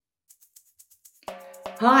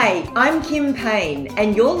Hi, I'm Kim Payne,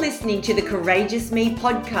 and you're listening to the Courageous Me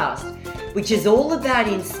podcast, which is all about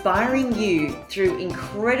inspiring you through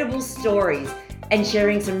incredible stories and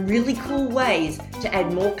sharing some really cool ways to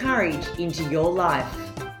add more courage into your life.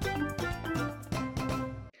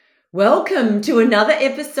 Welcome to another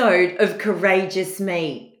episode of Courageous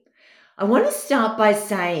Me. I want to start by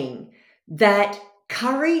saying that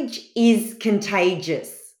courage is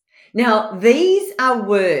contagious. Now, these are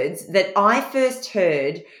words that I first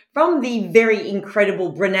heard from the very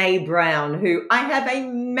incredible Brené Brown, who I have a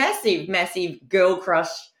massive girl crush,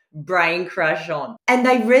 brain crush on. And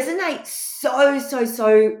they resonate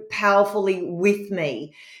so powerfully with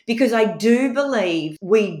me because I do believe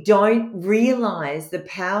we don't realize the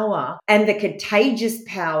power and the contagious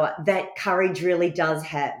power that courage really does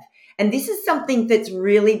have. And this is something that's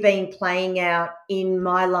really been playing out in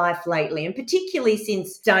my life lately, and particularly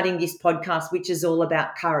since starting this podcast, which is all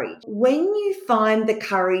about courage. When you find the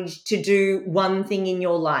courage to do one thing in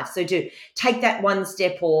your life, so to take that one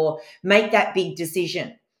step or make that big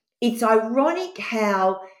decision, it's ironic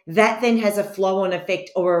how that then has a flow-on effect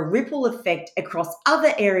or a ripple effect across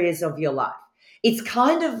other areas of your life. It's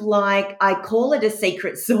kind of like, I call it a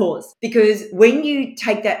secret sauce, because when you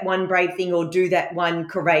take that one brave thing or do that one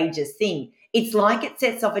courageous thing, it's like it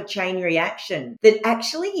sets off a chain reaction that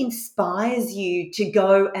actually inspires you to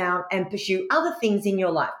go out and pursue other things in your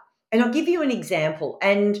life. And I'll give you an example.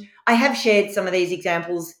 And I have shared some of these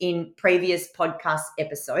examples in previous podcast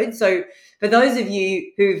episodes. So for those of you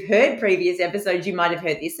who've heard previous episodes, you might have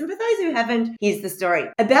heard this. And for those who haven't, here's the story.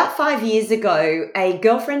 About 5 years ago, a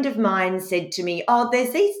girlfriend of mine said to me,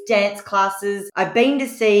 there's these dance classes. I've been to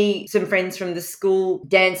see some friends from the school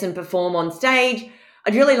dance and perform on stage.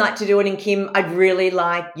 I'd really like to do it. And Kim, I'd really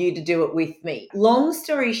like you to do it with me. Long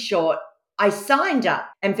story short, I signed up,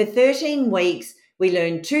 and for 13 weeks, we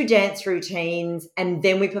learned 2 dance routines and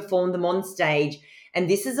then we performed them on stage. And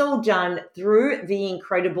this is all done through the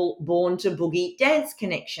incredible Born to Boogie dance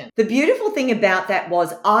connection. The beautiful thing about that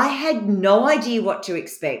was I had no idea what to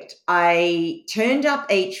expect. I turned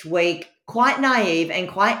up each week quite naive and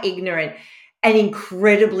quite ignorant and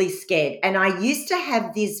incredibly scared. And I used to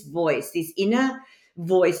have this voice, this inner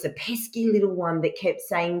voice, a pesky little one that kept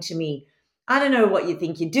saying to me, I don't know what you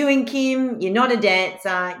think you're doing, Kim. You're not a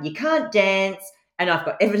dancer. You can't dance. And I've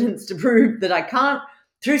got evidence to prove that I can't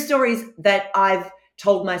through stories that I've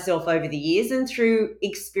told myself over the years and through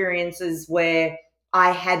experiences where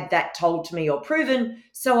I had that told to me or proven,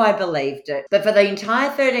 so I believed it. But for the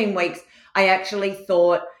entire 13 weeks, I actually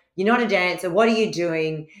thought, you're not a dancer, what are you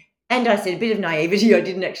doing? And I said, a bit of naivety, I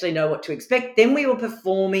didn't actually know what to expect. Then we were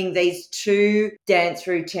performing these 2 dance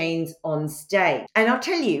routines on stage. And I'll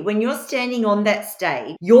tell you, when you're standing on that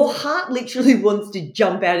stage, your heart literally wants to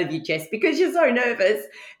jump out of your chest because you're so nervous.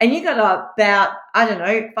 And you got about,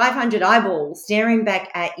 500 eyeballs staring back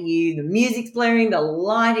at you. The music's blaring, the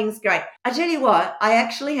lighting's great. I tell you what, I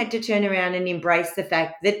actually had to turn around and embrace the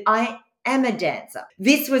fact that I am a dancer.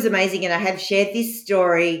 This was amazing, and I have shared this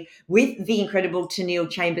story with the incredible Tennille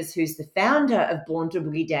Chambers, who's the founder of Born to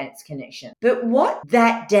Boogie Dance Connection. But what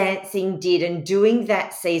that dancing did, and doing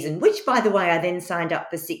that season, which by the way I then signed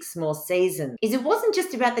up for 6 more seasons, is it wasn't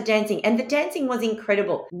just about the dancing, and the dancing was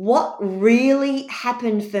incredible. What really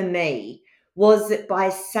happened for me was that by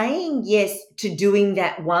saying yes to doing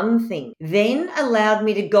that one thing, then allowed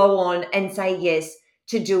me to go on and say yes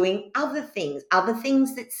to doing other things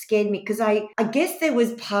that scared me. Because I guess there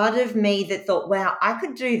was part of me that thought, wow, I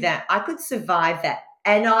could do that. I could survive that.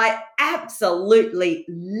 And I absolutely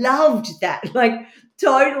loved that, like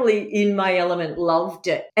totally in my element, loved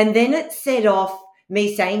it. And then it set off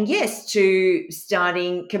me saying yes to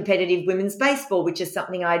starting competitive women's baseball, which is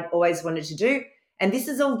something I'd always wanted to do. And this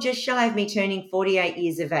is all just shy of me turning 48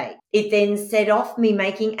 years of age. It then set off me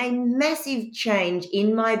making a massive change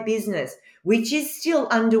in my business, which is still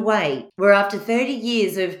underway, where after 30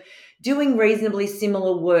 years of doing reasonably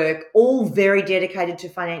similar work, all very dedicated to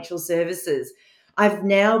financial services, I've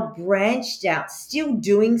now branched out, still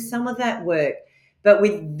doing some of that work, but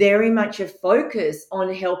with very much a focus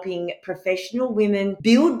on helping professional women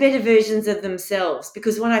build better versions of themselves.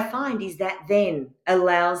 Because what I find is that then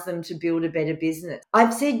allows them to build a better business.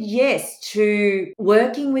 I've said yes to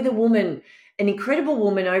working with a woman, an incredible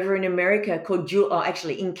woman over in America called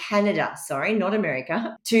in Canada, not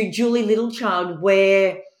America, to Julie Littlechild,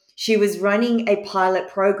 where she was running a pilot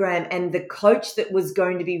program and the coach that was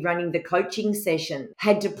going to be running the coaching session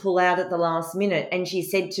had to pull out at the last minute. And she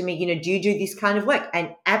said to me, do you do this kind of work?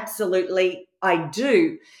 And absolutely, I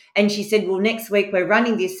do. And she said, well, next week we're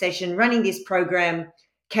running this session, running this program.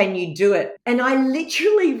 Can you do it? And I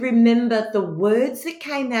literally remember the words that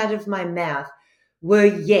came out of my mouth were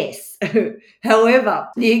yes. However,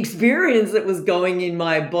 the experience that was going in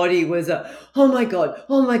my body was oh my God,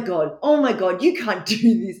 oh my God, oh my God, you can't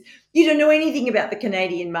do this. You don't know anything about the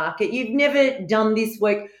Canadian market. You've never done this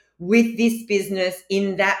work with this business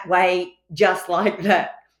in that way, just like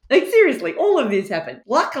that. Like, seriously, all of this happened.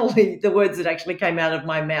 Luckily, the words that actually came out of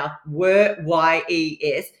my mouth were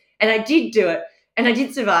YES, and I did do it. And I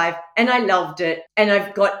did survive and I loved it. And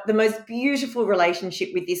I've got the most beautiful relationship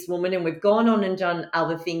with this woman, and we've gone on and done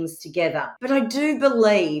other things together. But I do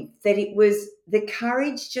believe that it was the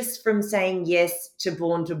courage just from saying yes to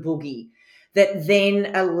Born to Boogie that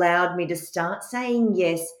then allowed me to start saying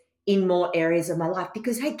yes in more areas of my life.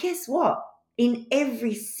 Because, hey, guess what? In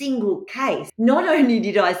every single case, not only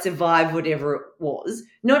did I survive whatever it was,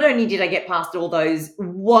 not only did I get past all those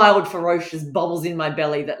wild, ferocious bubbles in my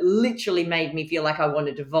belly that literally made me feel like I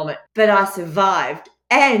wanted to vomit, but I survived.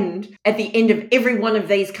 And at the end of every one of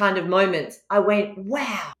these kind of moments, I went,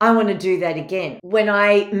 wow, I want to do that again. When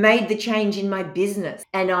I made the change in my business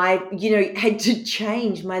and I, had to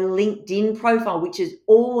change my LinkedIn profile, which has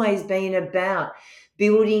always been about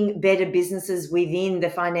building better businesses within the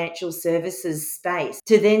financial services space,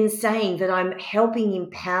 to then saying that I'm helping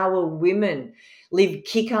empower women live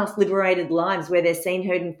kick-ass liberated lives where they're seen,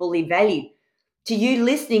 heard, and fully valued. To you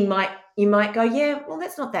listening, you might go, yeah, well,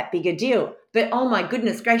 that's not that big a deal. But oh my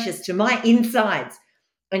goodness gracious, to my insides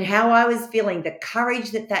and how I was feeling, the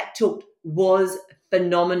courage that took was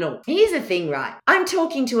phenomenal. Here's the thing, right? I'm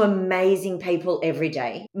talking to amazing people every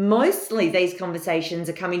day. Mostly these conversations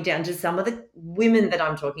are coming down to some of the women that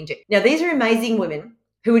I'm talking to. Now, these are amazing women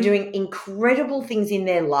who are doing incredible things in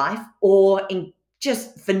their life or in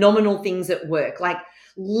just phenomenal things at work, like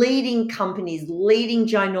leading companies, leading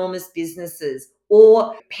ginormous businesses,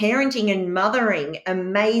 or parenting and mothering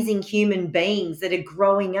amazing human beings that are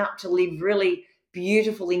growing up to live really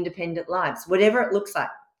beautiful, independent lives, whatever it looks like.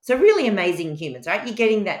 So really amazing humans, right? You're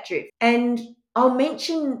getting that drift. And I'll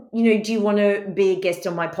mention, do you want to be a guest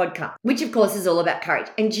on my podcast? Which of course is all about courage.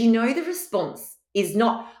 And do you know the response is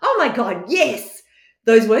not, oh my God, yes.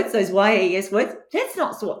 Those words, those YES words, that's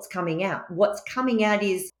not what's coming out. What's coming out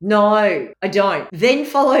is, no, I don't. Then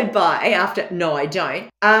followed by, after, no, I don't.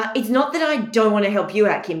 It's not that I don't want to help you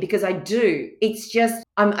out, Kim, because I do. It's just,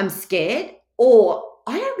 I'm scared, or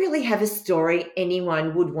I don't really have a story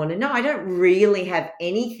anyone would want to know. I don't really have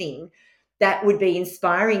anything that would be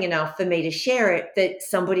inspiring enough for me to share it that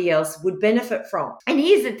somebody else would benefit from. And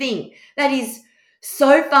here's the thing, that is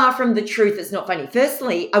so far from the truth, it's not funny.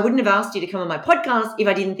 Firstly, I wouldn't have asked you to come on my podcast if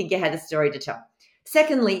I didn't think you had a story to tell.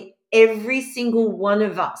 Secondly, every single one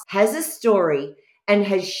of us has a story and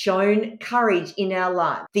has shown courage in our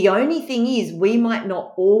life. The only thing is, we might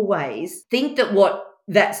not always think that what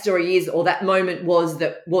that story is or that moment was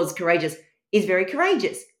that was courageous is very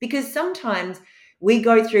courageous, because sometimes we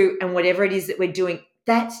go through and whatever it is that we're doing,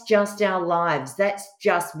 that's just our lives. That's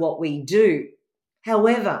just what we do.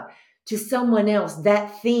 However, to someone else,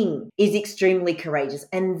 that thing is extremely courageous.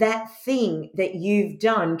 And that thing that you've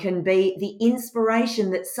done can be the inspiration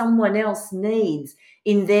that someone else needs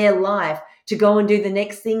in their life to go and do the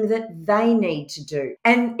next thing that they need to do.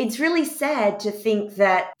 And it's really sad to think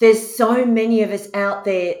that there's so many of us out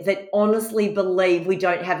there that honestly believe we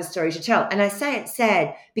don't have a story to tell. And I say it's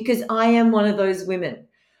sad because I am one of those women.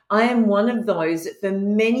 I am one of those that for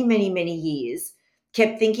many, many, many years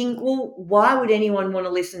kept thinking, well, why would anyone want to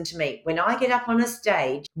listen to me? When I get up on a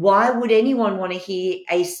stage, why would anyone want to hear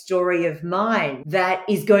a story of mine that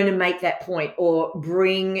is going to make that point or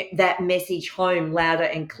bring that message home louder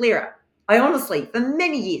and clearer? I honestly, for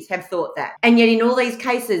many years, have thought that. And yet in all these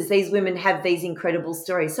cases, these women have these incredible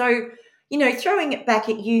stories. So, throwing it back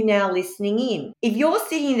at you now listening in, if you're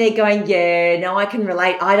sitting there going, yeah, no, I can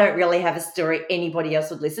relate. I don't really have a story anybody else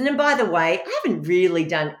would listen. And by the way, I haven't really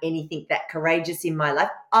done anything that courageous in my life.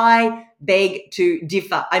 I beg to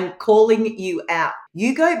differ. I'm calling you out.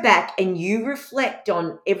 You go back and you reflect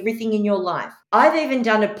on everything in your life. I've even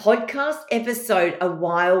done a podcast episode a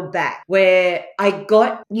while back where I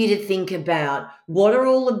got you to think about what are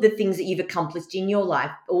all of the things that you've accomplished in your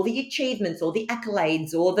life, all the achievements, all the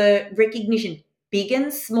accolades, all the recognition, big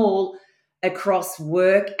and small, across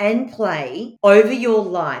work and play over your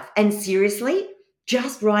life. And seriously,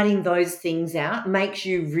 just writing those things out makes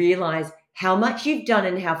you realize how much you've done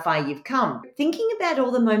and how far you've come. Thinking about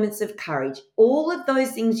all the moments of courage, all of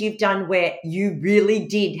those things you've done where you really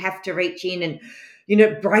did have to reach in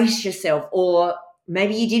and, brace yourself, or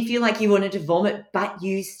maybe you did feel like you wanted to vomit, but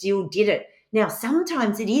you still did it. Now,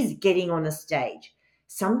 sometimes it is getting on a stage.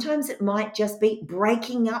 Sometimes it might just be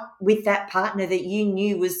breaking up with that partner that you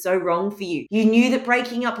knew was so wrong for you. You knew that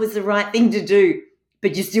breaking up was the right thing to do,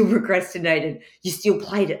 but you still procrastinated. You still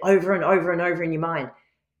played it over and over and over in your mind.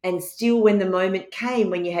 And still, when the moment came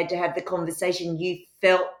when you had to have the conversation, you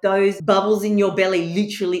felt those bubbles in your belly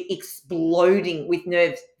literally exploding with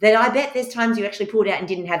nerves that I bet there's times you actually pulled out and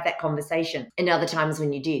didn't have that conversation, and other times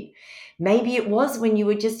when you did. Maybe it was when you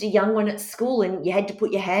were just a young one at school and you had to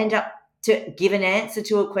put your hand up to give an answer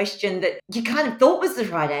to a question that you kind of thought was the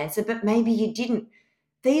right answer, but maybe you didn't.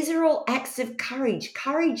 These are all acts of courage.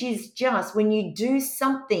 Courage is just when you do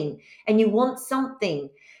something and you want something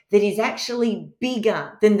that is actually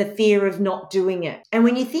bigger than the fear of not doing it. And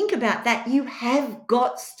when you think about that, you have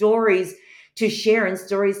got stories to share and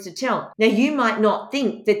stories to tell. Now, you might not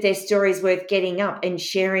think that there's stories worth getting up and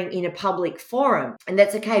sharing in a public forum, and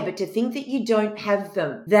that's okay, but to think that you don't have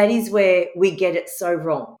them, that is where we get it so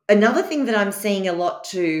wrong. Another thing that I'm seeing a lot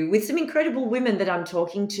too with some incredible women that I'm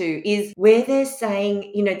talking to is where they're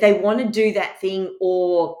saying, they want to do that thing,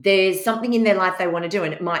 or there's something in their life they want to do,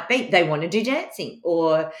 and it might be they want to do dancing,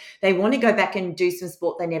 or they want to go back and do some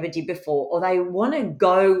sport they never did before, or they want to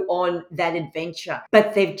go on that adventure,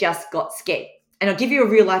 but they've just got scared. And I'll give you a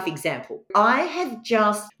real life example. I have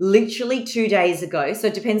just literally 2 days ago, so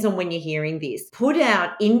it depends on when you're hearing this, put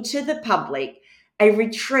out into the public a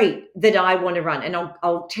retreat that I want to run. And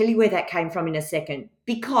I'll tell you where that came from in a second.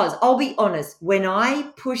 Because I'll be honest, when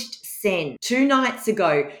I pushed send 2 nights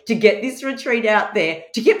ago to get this retreat out there,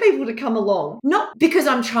 to get people to come along, not because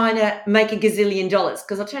I'm trying to make $1 gazillion,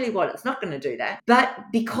 because I'll tell you what, it's not going to do that, but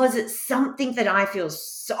because it's something that I feel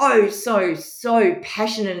so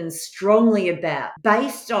passionate and strongly about,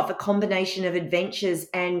 based off a combination of adventures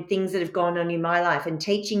and things that have gone on in my life and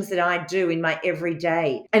teachings that I do in my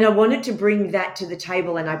everyday. And I wanted to bring that to the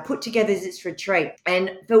table, and I put together this retreat.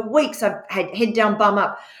 And for weeks, I've had head down, bum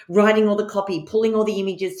up, writing all the copy, pulling all the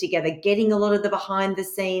images together, getting a lot of the behind the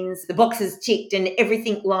scenes, the boxes ticked and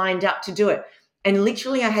everything lined up to do it. And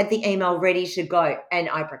literally I had the email ready to go, and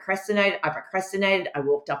I procrastinated. I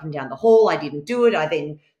walked up and down the hall. I didn't do it. I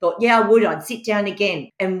then thought, yeah, I would. I'd sit down again.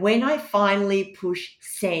 And when I finally pushed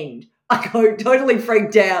send, I got totally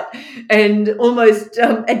freaked out and almost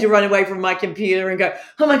had to run away from my computer and go,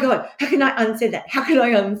 oh my God, how can I unsend that? How can I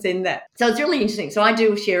unsend that? So it's really interesting. So I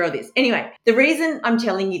do share all this. Anyway, the reason I'm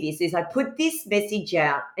telling you this is I put this message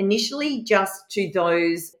out initially just to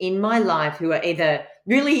those in my life who are either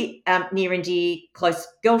really near and dear, close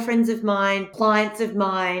girlfriends of mine, clients of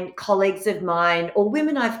mine, colleagues of mine, or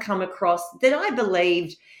women I've come across that I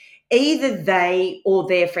believed either they or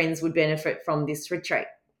their friends would benefit from this retreat.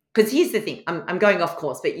 Because here's the thing, I'm going off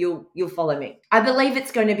course, but you'll follow me. I believe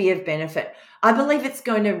it's going to be of benefit. I believe it's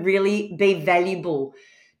going to really be valuable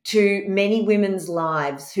to many women's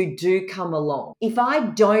lives who do come along. If I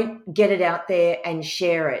don't get it out there and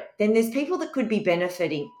share it, then there's people that could be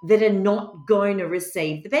benefiting that are not going to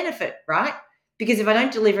receive the benefit, right? Because if I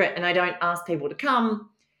don't deliver it and I don't ask people to come,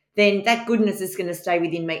 then that goodness is going to stay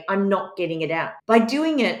within me. I'm not getting it out. By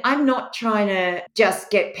doing it, I'm not trying to just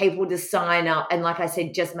get people to sign up and, like I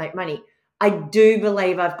said, just make money. I do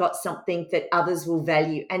believe I've got something that others will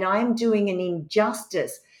value, and I am doing an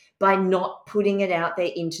injustice by not putting it out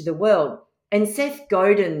there into the world. And Seth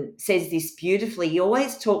Godin says this beautifully. He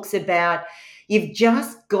always talks about you've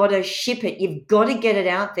just got to ship it. You've got to get it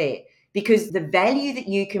out there, because the value that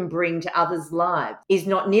you can bring to others' lives is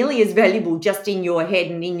not nearly as valuable just in your head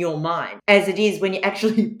and in your mind as it is when you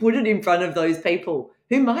actually put it in front of those people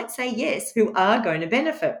who might say yes, who are going to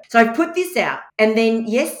benefit. So I've put this out. And then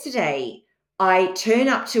yesterday, I turn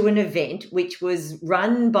up to an event which was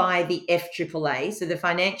run by the FAAA, so the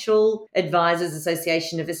Financial Advisors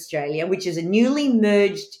Association of Australia, which is a newly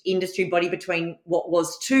merged industry body between what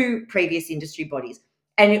was 2 previous industry bodies.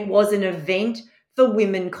 And it was an event for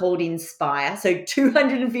women called Inspire. So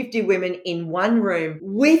 250 women in one room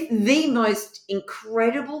with the most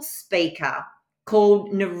incredible speaker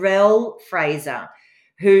called Narelle Fraser,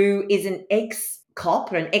 who is an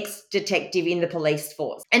ex-cop or an ex-detective in the police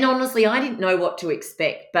force. And honestly, I didn't know what to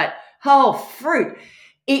expect, but oh, fruit.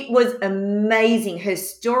 It was amazing. Her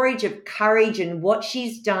storage of courage and what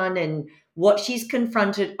she's done and what she's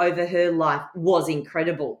confronted over her life was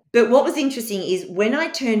incredible. But what was interesting is when I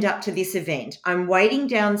turned up to this event, I'm waiting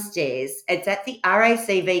downstairs. It's at the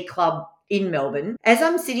RACV Club in Melbourne. As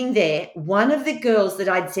I'm sitting there, one of the girls that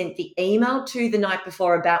I'd sent the email to the night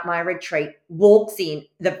before about my retreat walks in.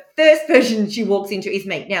 The first person she walks into is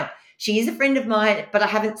me. Now, she is a friend of mine, but I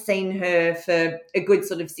haven't seen her for a good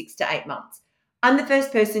sort of 6 to 8 months. I'm the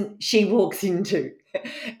first person she walks into,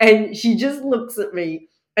 and she just looks at me.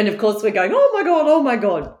 And of course, we're going, oh my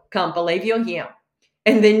God, can't believe you're here.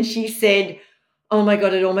 And then she said, oh my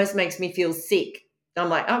God, it almost makes me feel sick I'm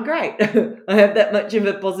like, oh, great. I have that much of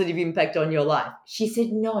a positive impact on your life. She said,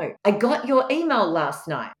 no, I got your email last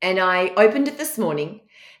night and I opened it this morning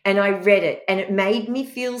and I read it and it made me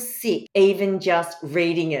feel sick, even just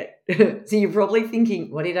reading it. So you're probably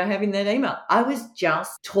thinking, what did I have in that email? I was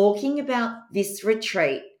just talking about this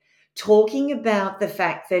retreat, talking about the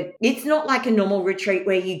fact that it's not like a normal retreat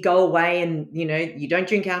where you go away and, you don't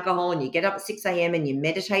drink alcohol and you get up at 6 a.m. and you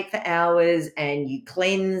meditate for hours and you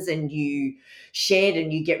cleanse and you shed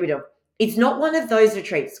and you get rid of. It's not one of those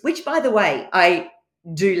retreats, which, by the way, I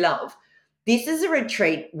do love. This is a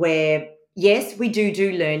retreat where, yes, we do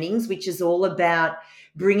learnings, which is all about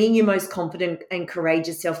bringing your most confident and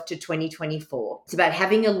courageous self to 2024. It's about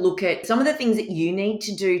having a look at some of the things that you need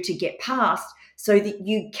to do to get past so that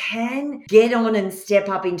you can get on and step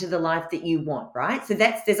up into the life that you want, right? So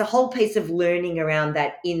there's a whole piece of learning around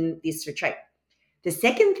that in this retreat. The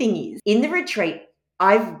second thing is, in the retreat,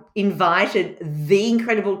 I've invited the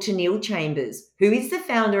incredible Tennille Chambers, who is the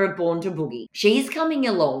founder of Born to Boogie. She's coming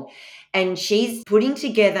along and she's putting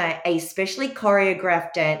together a specially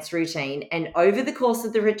choreographed dance routine. And over the course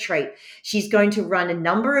of the retreat, she's going to run a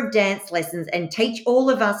number of dance lessons and teach all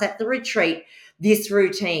of us at the retreat this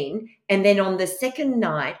routine. And then on the second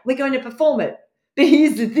night, we're going to perform it. But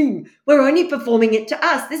here's the thing, we're only performing it to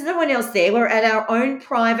us. There's no one else there. We're at our own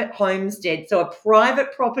private homestead, so a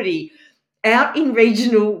private property out in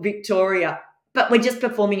regional Victoria, but we're just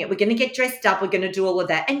performing it. We're going to get dressed up. We're going to do all of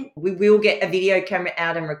that. And we will get a video camera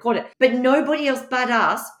out and record it. But nobody else but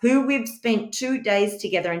us, who we've spent 2 days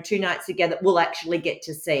together and 2 nights together, will actually get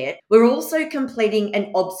to see it. We're also completing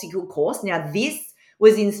an obstacle course. Now, this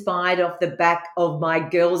was inspired off the back of my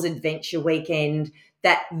Girls Adventure weekend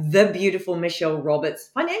that the beautiful Michelle Roberts,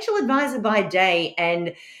 financial advisor by day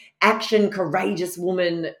and action courageous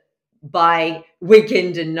woman by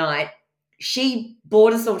weekend and night, she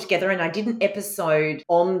brought us all together, and I did an episode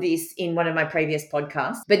on this in one of my previous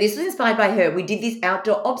podcasts, but this was inspired by her. We did this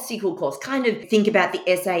outdoor obstacle course, kind of think about the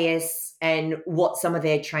SAS and what some of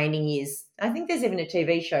their training is. I think there's even a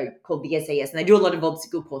TV show called the SAS, and they do a lot of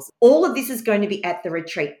obstacle courses. All of this is going to be at the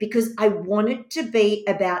retreat because I want it to be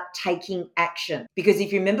about taking action. Because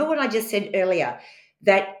if you remember what I just said earlier,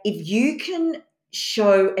 that if you can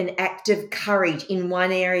show an act of courage in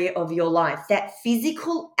one area of your life, that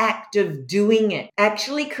physical act of doing it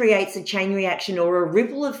actually creates a chain reaction or a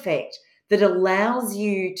ripple effect that allows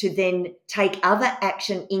you to then take other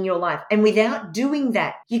action in your life. And without doing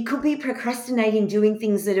that, you could be procrastinating doing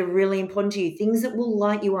things that are really important to you, things that will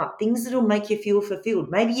light you up, things that will make you feel fulfilled.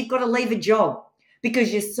 Maybe you've got to leave a job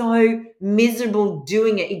because you're so miserable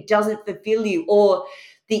doing it, it doesn't fulfill you, or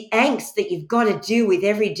the angst that you've got to deal with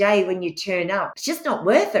every day when you turn up. It's just not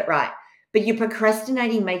worth it, right? But you're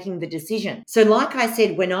procrastinating making the decision. So like I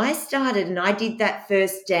said, when I started and I did that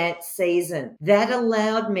first dance season, that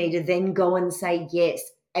allowed me to then go and say yes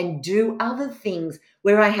and do other things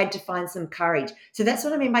where I had to find some courage. So that's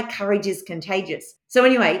what I mean by courage is contagious. So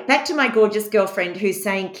anyway, back to my gorgeous girlfriend who's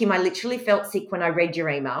saying, Kim, I literally felt sick when I read your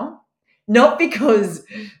email. Not because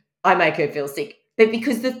I make her feel sick, but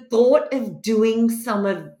because the thought of doing some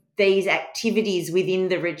of these activities within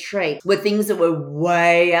the retreat were things that were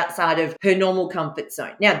way outside of her normal comfort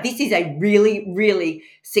zone. Now, this is a really, really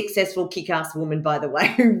successful kick-ass woman, by the way,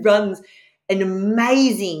 who runs an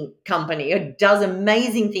amazing company, or does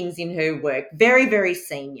amazing things in her work, very, very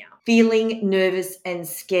senior, feeling nervous and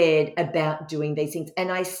scared about doing these things.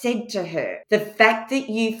 And I said to her, the fact that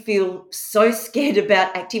you feel so scared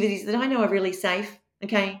about activities that I know are really safe,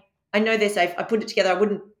 okay, I know they're safe. I put it together. I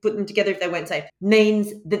wouldn't put them together if they weren't safe.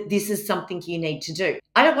 Means that this is something you need to do.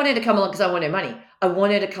 I don't want her to come along because I want her money. I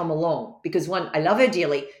want her to come along because, one, I love her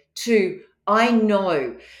dearly. Two, I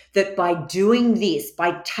know that by doing this,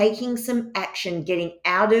 by taking some action, getting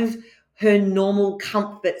out of her normal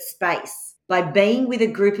comfort space, by being with a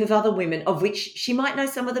group of other women, of which she might know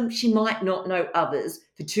some of them, she might not know others,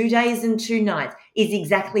 for 2 days and 2 nights, is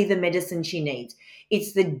exactly the medicine she needs.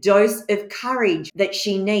 It's the dose of courage that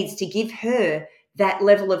she needs to give her that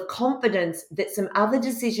level of confidence that some other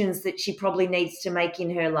decisions that she probably needs to make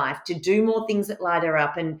in her life, to do more things that light her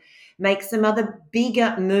up and make some other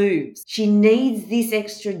bigger moves. She needs this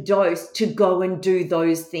extra dose to go and do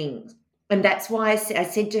those things. And that's why I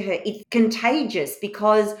said to her, it's contagious,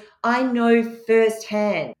 because I know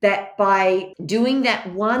firsthand that by doing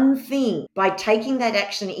that one thing, by taking that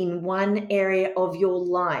action in one area of your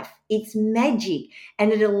life, it's magic,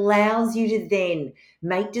 and it allows you to then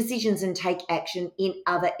make decisions and take action in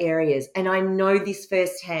other areas. And I know this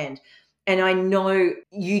firsthand. And I know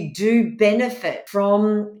you do benefit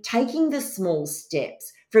from taking the small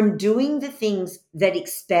steps, from doing the things that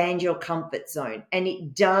expand your comfort zone. And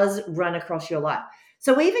it does run across your life.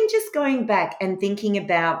 So even just going back and thinking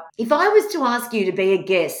about, if I was to ask you to be a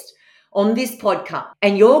guest on this podcast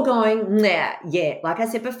and you're going, nah, yeah, like I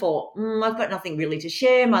said before, I've got nothing really to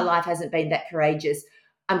share. My life hasn't been that courageous.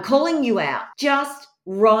 I'm calling you out. Just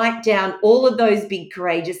write down all of those big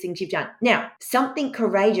courageous things you've done. Now, something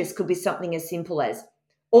courageous could be something as simple as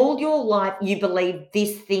all your life you believe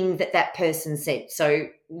this thing that person said. So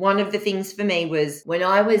one of the things for me was when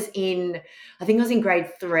I was I think I was in grade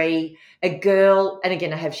 3, a girl, and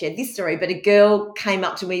again, I have shared this story, but a girl came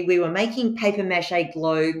up to me. We were making paper mache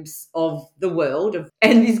globes of the world.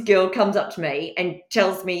 And this girl comes up to me and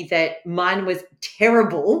tells me that mine was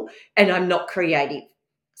terrible and I'm not creative.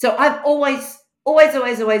 So I've always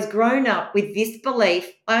grown up with this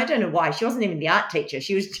belief. I don't know why. She wasn't even the art teacher.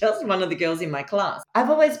 She was just one of the girls in my class. I've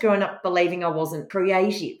always grown up believing I wasn't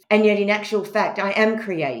creative. And yet in actual fact, I am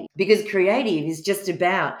creative, because creative is just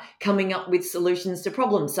about coming up with solutions to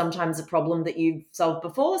problems. Sometimes a problem that you've solved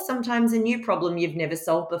before, sometimes a new problem you've never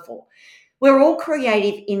solved before. We're all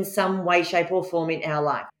creative in some way, shape, or form in our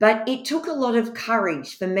life. But it took a lot of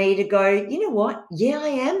courage for me to go, you know what? Yeah, I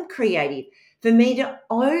am creative. For me to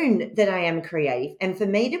own that I am creative, and for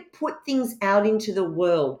me to put things out into the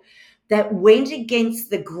world that went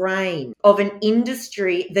against the grain of an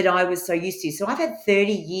industry that I was so used to. So I've had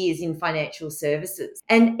 30 years in financial services,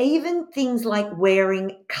 and even things like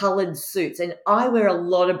wearing coloured suits. And I wear a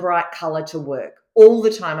lot of bright colour to work. All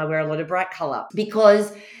the time I wear a lot of bright colour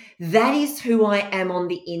because that is who I am on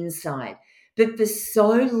the inside. But for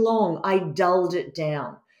so long, I dulled it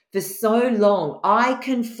down. For so long, I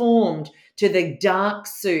conformed to the dark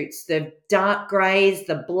suits, the dark greys,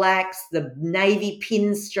 the blacks, the navy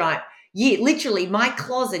pinstripe. Yeah, literally my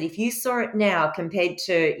closet, if you saw it now compared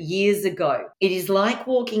to years ago, it is like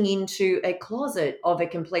walking into a closet of a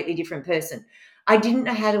completely different person. I didn't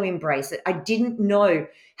know how to embrace it. I didn't know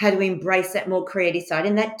how to embrace that more creative side.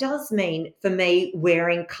 And that does mean for me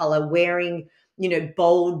wearing color, wearing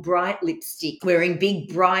bold, bright lipstick, wearing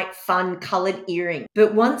big, bright, fun, colored earrings.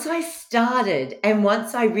 But once I started and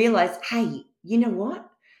once I realized, hey, you know what?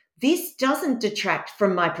 This doesn't detract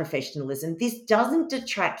from my professionalism. This doesn't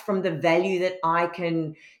detract from the value that I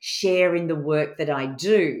can share in the work that I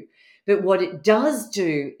do. But what it does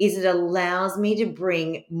do is it allows me to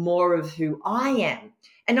bring more of who I am.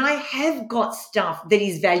 And I have got stuff that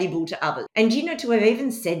is valuable to others. And to have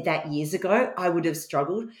even said that years ago, I would have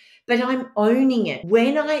struggled. But I'm owning it.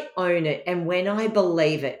 When I own it and when I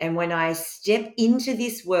believe it and when I step into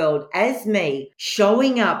this world as me,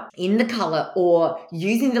 showing up in the color or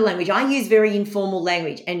using the language, I use very informal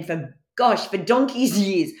language. And for donkey's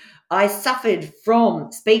years, I suffered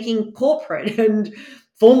from speaking corporate and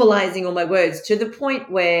formalizing all my words to the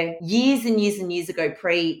point where years and years and years ago,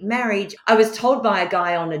 pre-marriage, I was told by a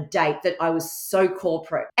guy on a date that I was so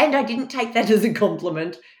corporate. And I didn't take that as a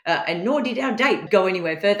compliment, and nor did our date go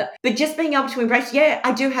anywhere further. But just being able to embrace,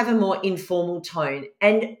 I do have a more informal tone,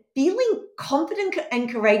 and feeling confident and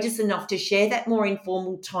courageous enough to share that more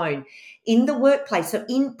informal tone in the workplace. So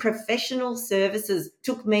in professional services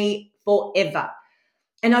took me forever.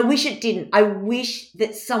 And I wish it didn't. I wish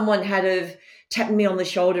that someone had have tapped me on the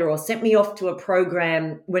shoulder or sent me off to a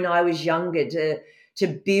program when I was younger to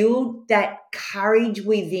build that courage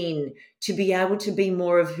within, to be able to be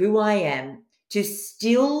more of who I am, to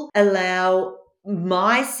still allow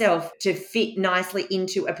myself to fit nicely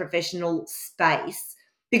into a professional space,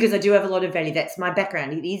 because I do have a lot of value. That's my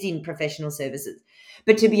background. It is in professional services.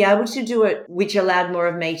 But to be able to do it, which allowed more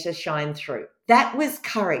of me to shine through. That was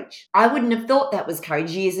courage. I wouldn't have thought that was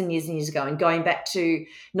courage years and years and years ago, and going back to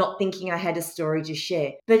not thinking I had a story to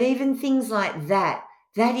share. But even things like that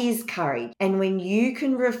is courage. And when you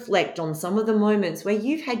can reflect on some of the moments where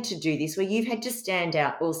you've had to do this, where you've had to stand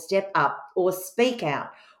out or step up or speak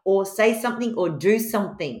out or say something or do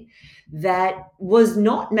something that was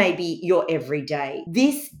not maybe your everyday,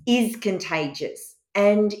 this is contagious.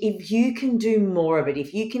 And if you can do more of it,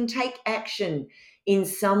 if you can take action in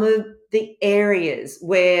some of the areas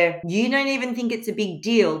where you don't even think it's a big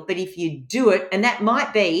deal, but if you do it, and that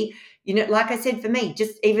might be, like I said, for me,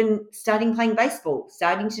 just even starting playing baseball,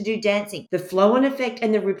 starting to do dancing, the flow-on effect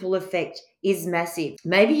and the ripple effect is massive.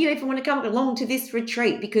 Maybe you even want to come along to this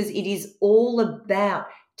retreat, because it is all about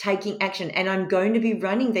taking action. And I'm going to be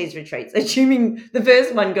running these retreats, assuming the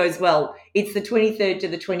first one goes well It's the 23rd to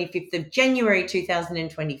the 25th of January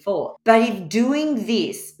 2024. But if doing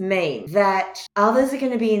this means that others are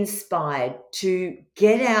going to be inspired to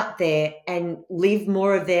get out there and live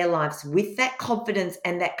more of their lives with that confidence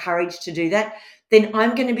and that courage to do that, then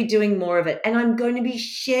I'm going to be doing more of it, and I'm going to be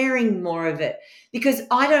sharing more of it, because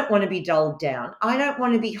I don't want to be dulled down. I don't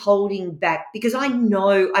want to be holding back, because I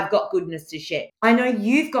know I've got goodness to share. I know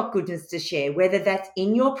you've got goodness to share, whether that's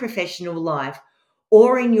in your professional life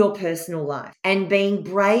or in your personal life. And being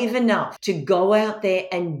brave enough to go out there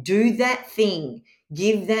and do that thing,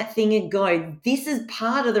 give that thing a go. This is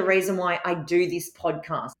part of the reason why I do this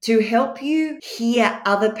podcast, to help you hear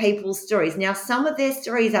other people's stories. Now, some of their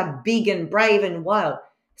stories are big and brave and wild.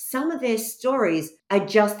 Some of their stories are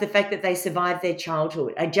just the fact that they survived their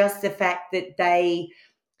childhood, are just the fact that they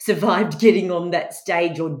survived getting on that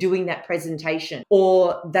stage or doing that presentation,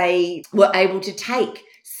 or they were able to take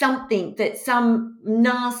something that some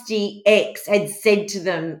nasty ex had said to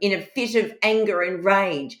them in a fit of anger and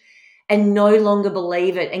rage, and no longer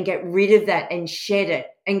believe it and get rid of that and shed it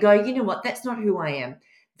and go, you know what, that's not who I am.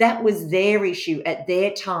 That was their issue at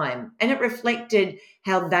their time, and it reflected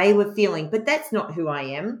how they were feeling, but that's not who I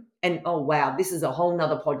am. And oh wow, this is a whole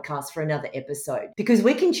nother podcast for another episode, because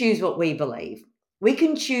we can choose what we believe. We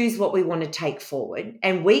can choose what we want to take forward,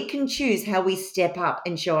 and we can choose how we step up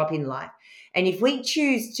and show up in life. And if we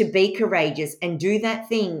choose to be courageous and do that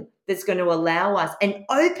thing that's going to allow us and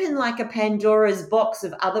open like a Pandora's box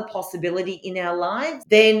of other possibility in our lives,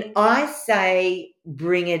 then I say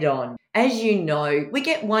bring it on. As you know, we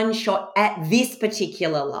get one shot at this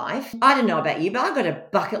particular life. I don't know about you, but I've got a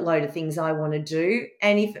bucket load of things I want to do.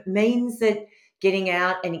 And if it means that getting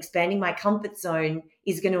out and expanding my comfort zone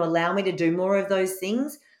is going to allow me to do more of those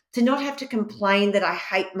things, to not have to complain that I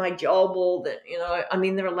hate my job, or that, I'm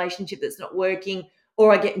in the relationship that's not working,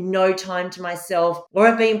 or I get no time to myself, or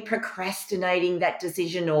I've been procrastinating that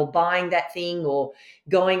decision or buying that thing or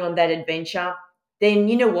going on that adventure, then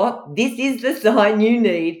you know what? This is the sign you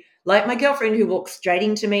need. Like my girlfriend who walked straight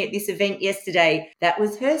into me at this event yesterday, that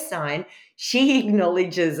was her sign. She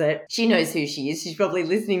acknowledges it. She knows who she is. She's probably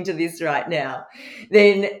listening to this right now.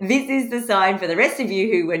 Then this is the sign for the rest of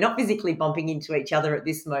you who are not physically bumping into each other at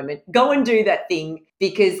this moment. Go and do that thing,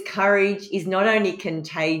 because courage is not only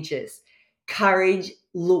contagious, courage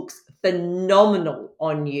looks phenomenal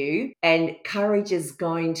on you, and courage is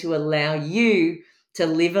going to allow you to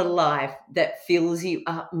live a life that fills you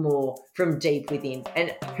up more from deep within.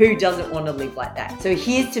 And who doesn't want to live like that? So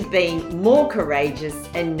here's to being more courageous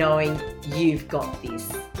and knowing you've got this.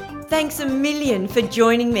 Thanks a million for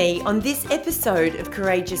joining me on this episode of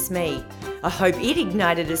Courageous Me. I hope it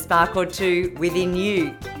ignited a spark or two within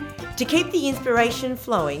you. To keep the inspiration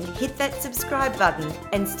flowing, hit that subscribe button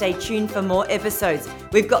and stay tuned for more episodes.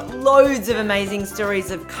 We've got loads of amazing stories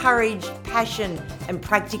of courage, passion, and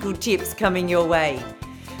practical tips coming your way.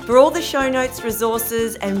 For all the show notes,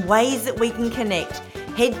 resources, and ways that we can connect,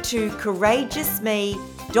 head to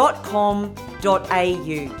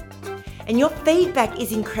courageousme.com.au. And your feedback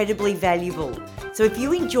is incredibly valuable. So if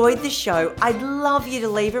you enjoyed the show, I'd love you to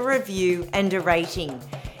leave a review and a rating.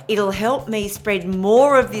 It'll help me spread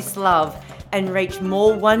more of this love and reach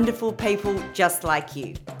more wonderful people just like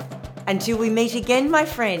you. Until we meet again, my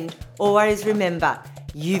friend, always remember,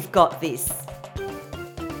 you've got this.